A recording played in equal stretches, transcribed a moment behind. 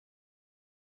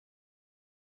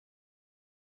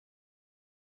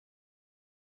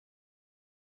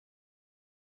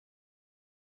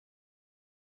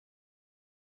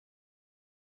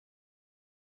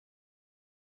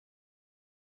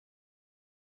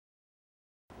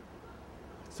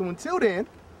So until then,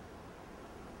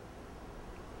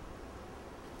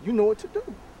 you know what to do.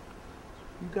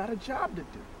 You got a job to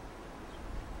do.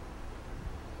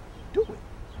 Do it.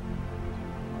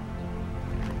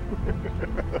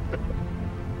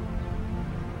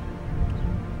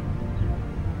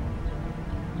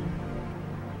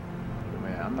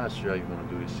 Man, I'm not sure you want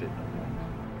to do this shit no more.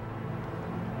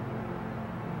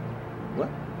 What?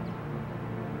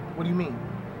 What do you mean?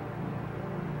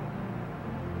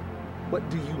 What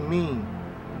do you mean?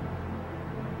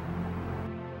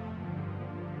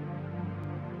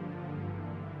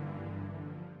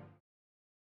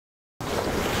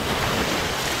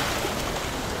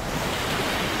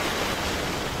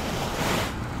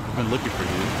 I've been looking for you.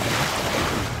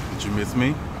 Did you miss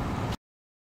me?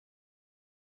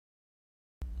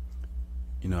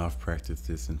 You know, I've practiced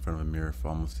this in front of a mirror for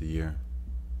almost a year.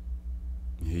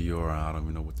 Here you are, I don't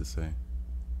even know what to say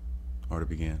or to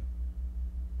begin.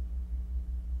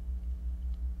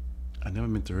 I never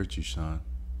meant to hurt you, Sean.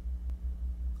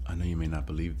 I know you may not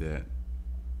believe that,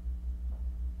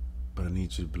 but I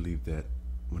need you to believe that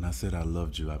when I said I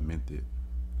loved you, I meant it.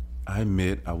 I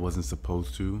admit I wasn't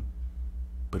supposed to,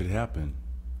 but it happened.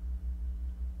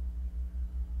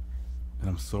 And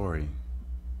I'm sorry.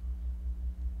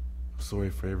 I'm sorry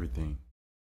for everything.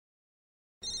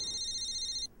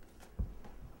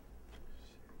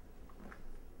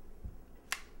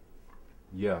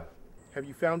 Yeah. Have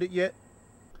you found it yet?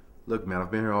 Look, man, I've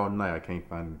been here all night. I can't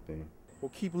find anything.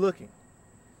 Well, keep looking.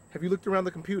 Have you looked around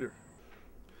the computer?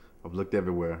 I've looked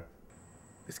everywhere.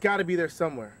 It's got to be there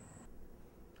somewhere.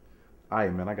 All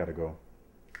right, man, I gotta go.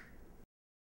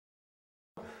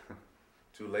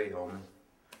 Too late, homie.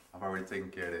 I've already taken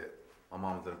care of that. My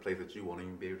mom's in a place that you won't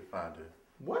even be able to find her.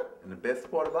 What? And the best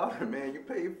part about it, man, you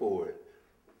paid for it.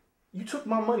 You took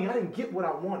my money. I didn't get what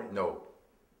I wanted. No.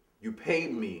 You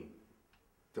paid me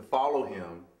to follow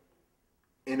him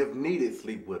and if needed,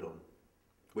 sleep with him.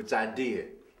 Which I did.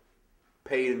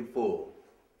 Paid in full.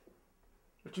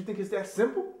 But you think it's that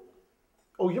simple?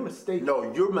 Oh, you're mistaken.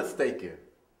 No, you're mistaken.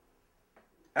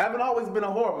 I haven't always been a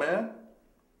whore, man.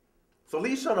 So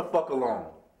leave Sean the fuck alone.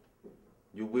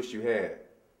 You wish you had.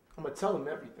 I'm gonna tell him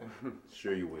everything.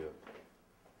 Sure you will.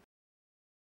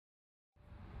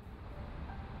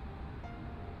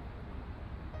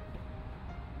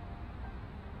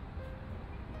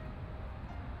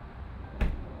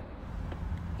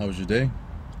 How was your day?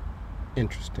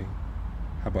 Interesting.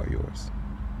 How about yours?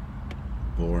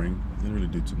 Boring. Didn't really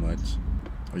do too much.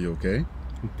 Are you okay?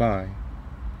 I'm fine.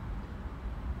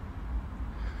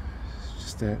 It's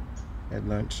just that at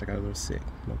lunch I got a little sick.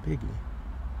 No biggie.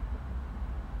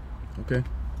 Okay.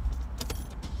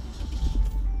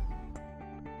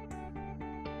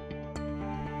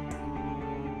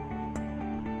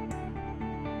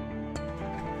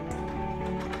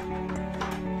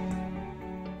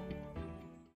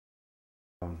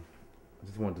 I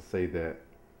just wanted to say that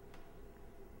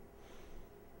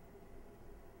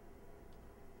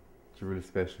you're really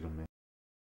special to me.